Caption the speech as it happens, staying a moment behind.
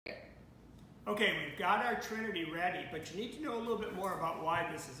Okay, we've got our trinity ready, but you need to know a little bit more about why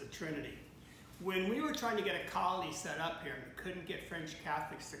this is a trinity. When we were trying to get a colony set up here and we couldn't get French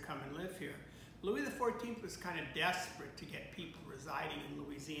Catholics to come and live here, Louis XIV was kind of desperate to get people residing in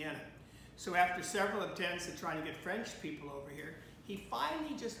Louisiana. So after several attempts at trying to get French people over here, he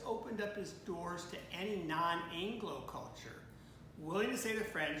finally just opened up his doors to any non-Anglo culture, willing to say to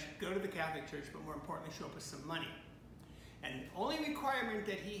French, go to the Catholic Church, but more importantly, show up with some money. And the only requirement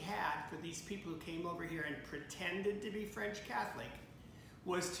that he had for these people who came over here and pretended to be French Catholic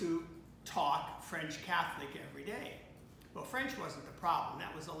was to talk French Catholic every day. Well, French wasn't the problem.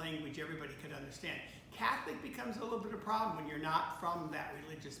 That was a language everybody could understand. Catholic becomes a little bit of a problem when you're not from that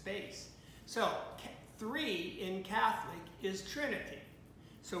religious base. So 3 in Catholic is Trinity.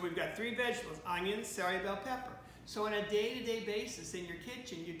 So we've got 3 vegetables: onions, celery, bell pepper. So on a day-to-day basis in your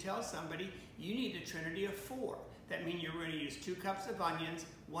kitchen, you tell somebody you need a trinity of 4. That means you're going to use 2 cups of onions,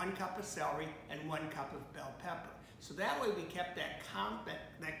 1 cup of celery, and 1 cup of bell pepper. So that way we kept that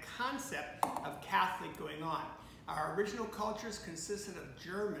concept of Catholic going on. Our original cultures consisted of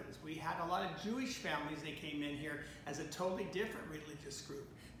Germans. We had a lot of Jewish families that came in here as a totally different religious group.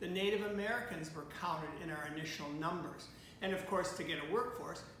 The Native Americans were counted in our initial numbers. And of course, to get a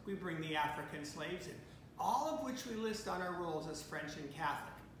workforce, we bring the African slaves in, all of which we list on our rolls as French and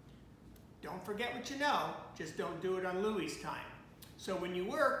Catholic. Don't forget what you know, just don't do it on Louis' time. So when you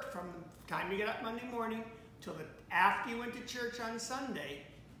worked, from the time you get up Monday morning till after you went to church on Sunday,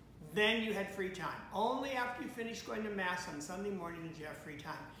 then you had free time. Only after you finished going to Mass on Sunday morning did you have free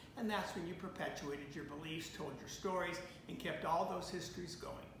time. And that's when you perpetuated your beliefs, told your stories, and kept all those histories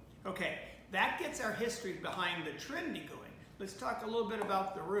going. Okay, that gets our history behind the Trinity going. Let's talk a little bit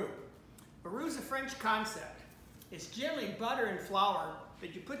about the roux. A roux is a French concept. It's generally butter and flour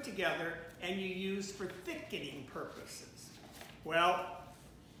that you put together and you use for thickening purposes. Well,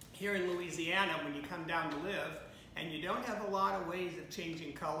 here in Louisiana, when you come down to live, and you don't have a lot of ways of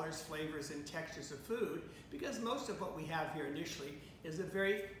changing colors, flavors, and textures of food, because most of what we have here initially is a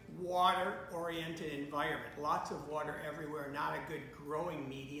very water-oriented environment. Lots of water everywhere, not a good growing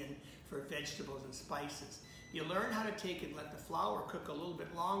medium for vegetables and spices. You learn how to take and let the flour cook a little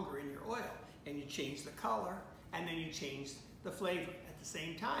bit longer in your oil, and you change the color, and then you change the flavor. At the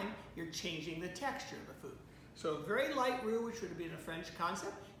same time, you're changing the texture of the food. So a very light roux, which would have been a French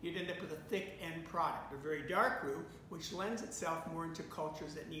concept, you'd end up with a thick end product. A very dark roux, which lends itself more into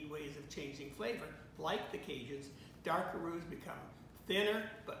cultures that need ways of changing flavor, like the Cajuns. Darker roux become thinner,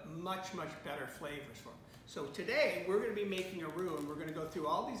 but much, much better flavors for them. So today, we're going to be making a roux, and we're going to go through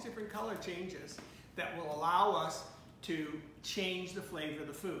all these different color changes that will allow us to change the flavor of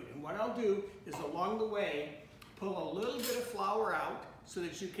the food. And what I'll do is, along the way, pull a little bit of flour out so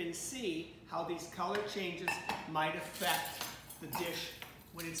that you can see how these color changes might affect the dish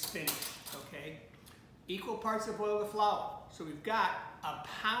when it's finished, okay? Equal parts of oil to flour. So we've got a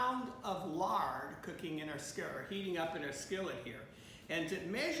pound of lard cooking in our skillet, or heating up in our skillet here. And to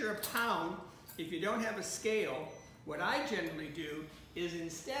measure a pound, if you don't have a scale, what I generally do is,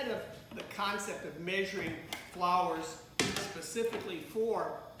 instead of the concept of measuring flours specifically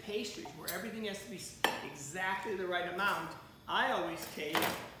for pastries, where everything has to be exactly the right amount, I always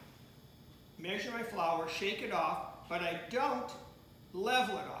measure my flour, shake it off, but I don't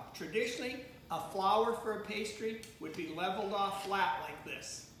level it off. Traditionally, a flour for a pastry would be leveled off flat like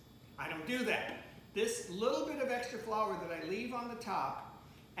this. I don't do that. This little bit of extra flour that I leave on the top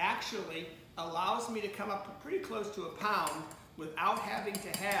actually allows me to come up pretty close to a pound without having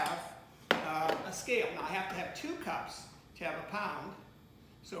to have a scale. Now I have to have 2 cups to have a pound,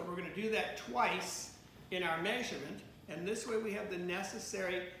 so we're going to do that twice in our measurement, and this way we have the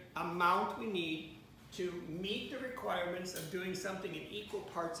necessary amount we need to meet the requirements of doing something in equal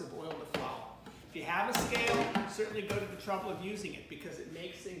parts of oil to flour. If you have a scale, certainly go to the trouble of using it, because it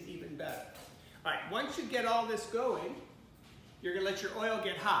makes things even better. All right, once you get all this going, you're going to let your oil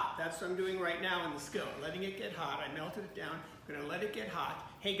get hot. That's what I'm doing right now in the skillet, letting it get hot. I melted it down. I'm going to let it get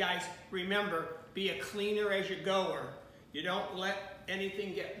hot. Hey guys, remember, be a cleaner as you goer. You don't let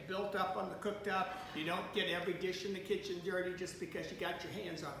anything get built up on the cooktop. You don't get every dish in the kitchen dirty just because you got your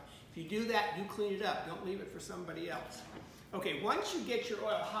hands on it. If you do that, you clean it up. Don't leave it for somebody else. Okay, once you get your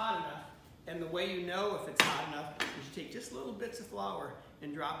oil hot enough, and the way you know if it's hot enough is you take just little bits of flour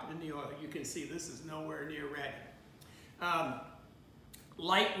and drop it in the oil. You can see this is nowhere near ready.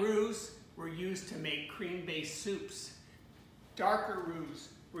 Light roux were used to make cream-based soups. Darker roux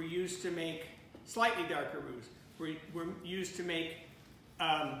were used to make, slightly darker roux, were used to make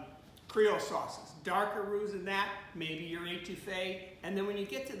Creole sauces. Darker roux than that, maybe your étouffée. And then when you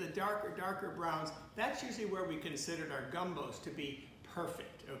get to the darker browns, that's usually where we considered our gumbos to be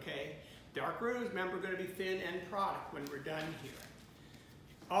perfect, okay? Dark roux, remember, are going to be thin end product when we're done here.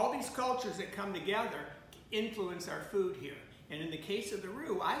 All these cultures that come together influence our food here. And in the case of the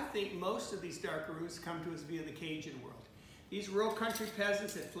roux, I think most of these dark roux come to us via the Cajun world. These rural country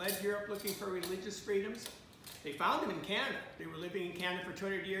peasants that fled Europe looking for religious freedoms, they found them in Canada. They were living in Canada for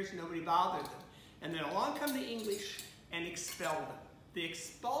 200 years, nobody bothered them. And then along come the English and expelled them. The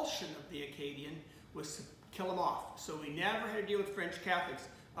expulsion of the Acadian was to kill them off. So we never had to deal with French Catholics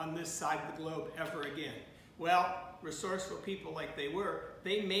on this side of the globe ever again. Well, resourceful people like they were,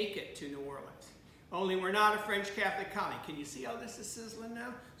 they make it to New Orleans. Only we're not a French Catholic colony. Can you see how this is sizzling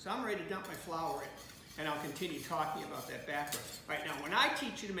now? So I'm ready to dump my flour in, and I'll continue talking about that background. All right, now when I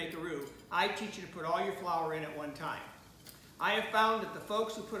teach you to make a roux, I teach you to put all your flour in at one time. I have found that the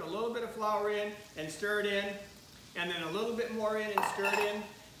folks who put a little bit of flour in and stir it in, and then a little bit more in and stir it in,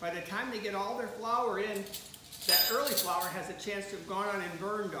 by the time they get all their flour in, that early flour has a chance to have gone on and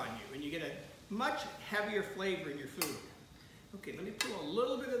burned on you, and you get a much heavier flavor in your food. Okay, let me pull a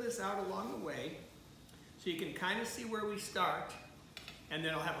little bit of this out along the way, so you can kind of see where we start, and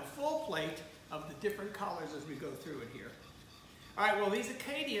then I'll have a full plate of the different colors as we go through it here. All right, well, these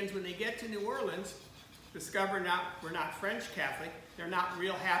Acadians, when they get to New Orleans, discover we're not French Catholic. They're not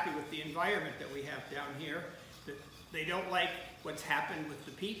real happy with the environment that we have down here. They don't like what's happened with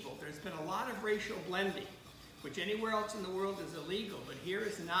the people. There's been a lot of racial blending, which anywhere else in the world is illegal, but here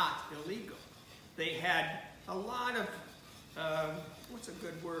is not illegal. They had a lot of, what's a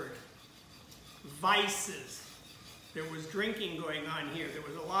good word? Vices. There was drinking going on here. There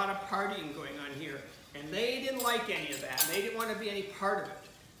was a lot of partying going on here. And they didn't like any of that. They didn't want to be any part of it.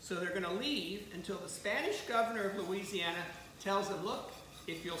 So they're going to leave until the Spanish governor of Louisiana tells them, look,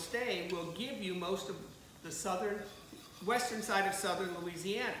 if you'll stay, we'll give you most of the western side of southern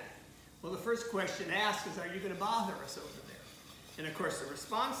Louisiana. Well, the first question asked is, are you going to bother us over there? And of course, the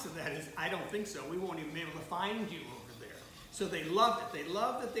response to that is, I don't think so. We won't even be able to find you over there. So they loved it. They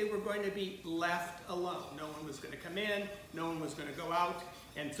loved that they were going to be left alone. No one was going to come in. No one was going to go out.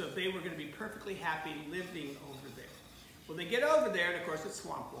 And so they were going to be perfectly happy living over there. Well, they get over there, and of course, it's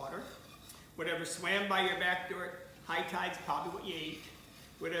swamp water. Whatever swam by your back door, high tide's probably what you ate.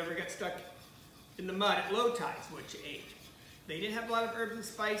 Whatever got stuck in the mud at low tide's what you ate. They didn't have a lot of herbs and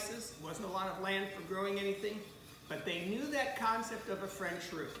spices. There wasn't a lot of land for growing anything. But they knew that concept of a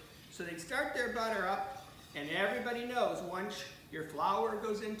French roux. So they'd start their butter up, and everybody knows once your flour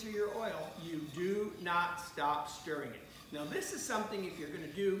goes into your oil, you do not stop stirring it. Now this is something, if you're going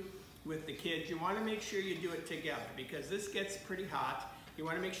to do with the kids, you want to make sure you do it together, because this gets pretty hot. You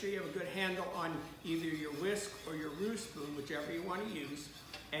want to make sure you have a good handle on either your whisk or your roux spoon, whichever you want to use,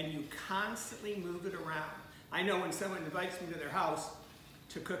 and you constantly move it around. I know when someone invites me to their house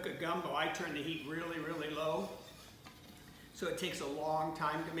to cook a gumbo, I turn the heat really, really low. So it takes a long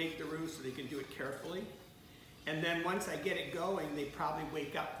time to make the roux, so they can do it carefully. And then once I get it going, they probably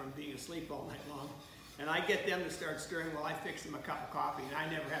wake up from being asleep all night long. And I get them to start stirring while I fix them a cup of coffee, and I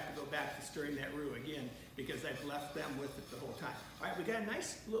never have to go back to stirring that roux again because I've left them with it the whole time. All right, we got a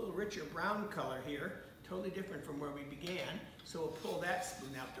nice little richer brown color here, totally different from where we began. So we'll pull that spoon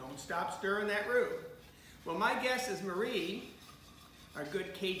out. Don't stop stirring that roux. Well, my guess is Marie, our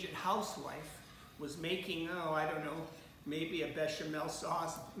good Cajun housewife, was making, oh, I don't know, maybe a bechamel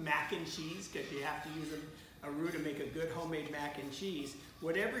sauce, mac and cheese, because you have to use a roux to make a good homemade mac and cheese.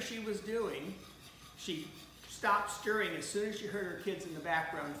 Whatever she was doing, she stopped stirring as soon as she heard her kids in the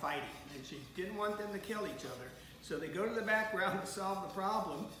background fighting, and she didn't want them to kill each other. So they go to the background to solve the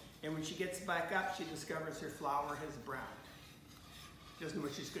problem, and when she gets back up, she discovers her flour has browned. She doesn't know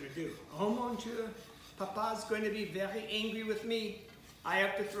what she's going to do. Oh, mon Dieu, Papa's going to be very angry with me. I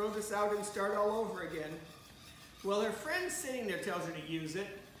have to throw this out and start all over again. Well, her friend sitting there tells her to use it,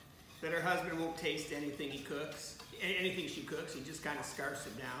 that her husband won't taste anything he cooks, anything she cooks. He just kind of scarfs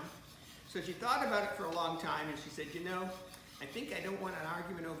it down. So she thought about it for a long time, and she said, you know, I think I don't want an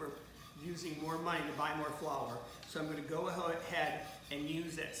argument over using more money to buy more flour, so I'm going to go ahead and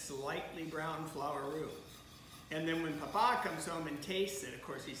use that slightly brown flour roux. And then when Papa comes home and tastes it, of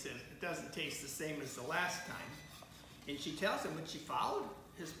course he says, it doesn't taste the same as the last time. And she tells him, when she followed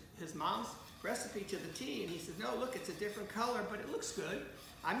his mom's recipe to the T, and he says, no, look, it's a different color, but it looks good.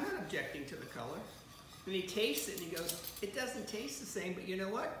 I'm not objecting to the color. And he tastes it, and he goes, it doesn't taste the same, but you know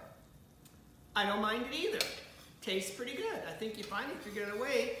what? I don't mind it either. Tastes pretty good. I think you finally figured out a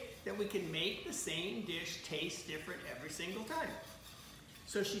way that we can make the same dish taste different every single time.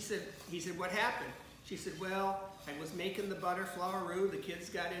 So he said, what happened? She said, well, I was making the butter flour roux. The kids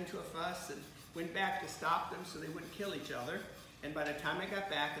got into a fuss and went back to stop them so they wouldn't kill each other. And by the time I got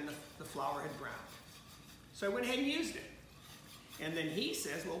back, the flour had browned. So I went ahead and used it. And then he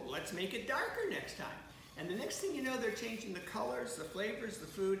says, well, let's make it darker next time. And the next thing you know, they're changing the colors, the flavors, the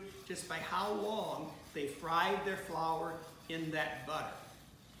food, just by how long they fried their flour in that butter.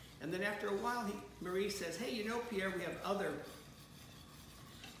 And then after a while, Marie says, hey, you know, Pierre, we have other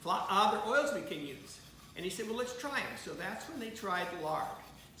oils we can use. And he said, well, let's try them. So that's when they tried lard.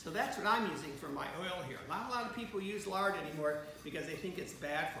 So that's what I'm using for my oil here. Not a lot of people use lard anymore because they think it's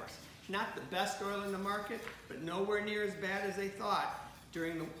bad for us. Not the best oil in the market, but nowhere near as bad as they thought.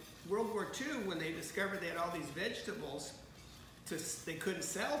 During the World War II, when they discovered they had all these vegetables they couldn't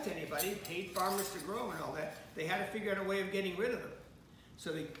sell to anybody, paid farmers to grow and all that, they had to figure out a way of getting rid of them.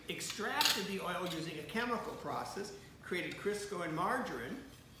 So they extracted the oil using a chemical process, created Crisco and margarine,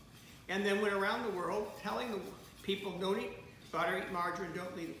 and then went around the world telling the people, don't eat butter, eat margarine,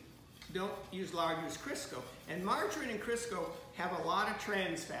 don't use lard, use Crisco. And margarine and Crisco have a lot of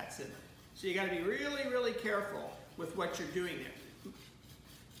trans fats in them. So you gotta be really, really careful with what you're doing there.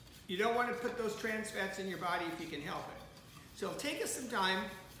 You don't want to put those trans fats in your body if you can help it. So it'll take us some time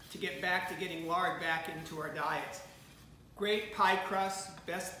to get back to getting lard back into our diets. Great pie crust,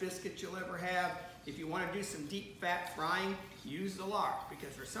 best biscuit you'll ever have. If you want to do some deep fat frying, use the lard,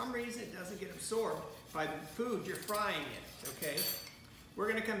 because for some reason it doesn't get absorbed by the food you're frying in it, okay? We're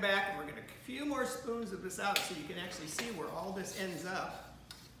going to come back and we're going to a few more spoons of this out so you can actually see where all this ends up.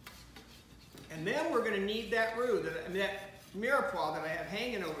 And then we're going to need that roux, that mirepoix that I have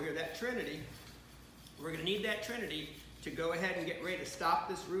hanging over here, that trinity. We're going to need that trinity to go ahead and get ready to stop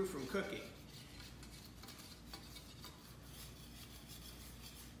this roux from cooking.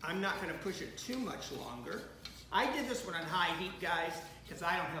 I'm not going to push it too much longer. I did this one on high heat, guys, because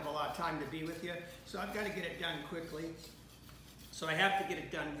I don't have a lot of time to be with you, so I've got to get it done quickly. So I have to get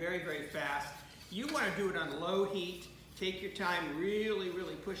it done very, very fast. You want to do it on low heat. Take your time, really,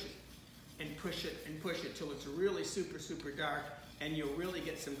 really push it, and push it, and push it till it's really super, super dark, and you'll really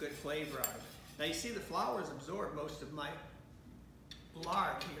get some good flavor out of it. Now you see the flour's absorbed most of my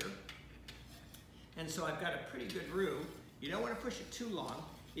lard here, and so I've got a pretty good roux. You don't want to push it too long.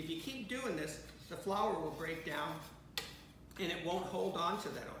 If you keep doing this, the flour will break down and it won't hold on to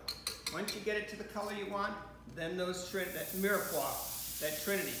that oil. Once you get it to the color you want, then that mirepoix, that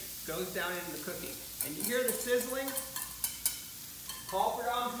trinity, goes down into the cooking. And you hear the sizzling? Paul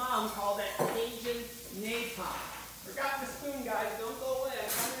Verdon's mom called that Cajun napalm. Forgot the spoon, guys. Don't go away. I'm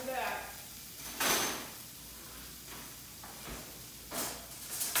coming back.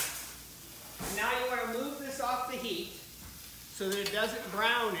 Now you want to move this off the heat so that it doesn't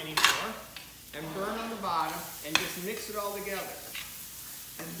brown anymore and burn on the bottom, and just mix it all together.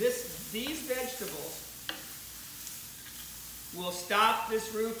 And these vegetables will stop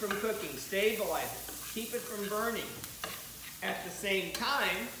this roux from cooking, stabilize it, keep it from burning. At the same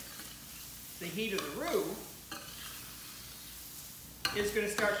time, the heat of the roux is going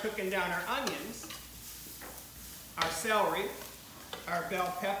to start cooking down our onions, our celery, our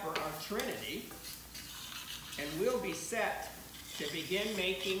bell pepper, our trinity, and we'll be set to begin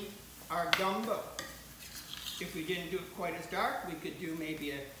making our gumbo. If we didn't do it quite as dark, we could do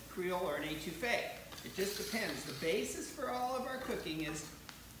maybe a Creole or an étouffée. It just depends. The basis for all of our cooking is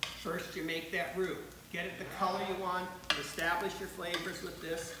first you make that roux. Get it the color you want, establish your flavors with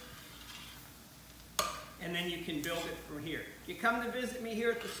this, and then you can build it from here. You come to visit me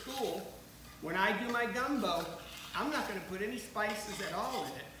here at the school, when I do my gumbo, I'm not going to put any spices at all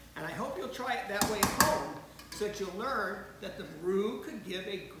in it. And I hope you'll try it that way at home, so that you'll learn that the roux could give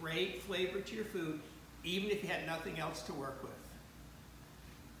a great flavor to your food, even if you had nothing else to work with.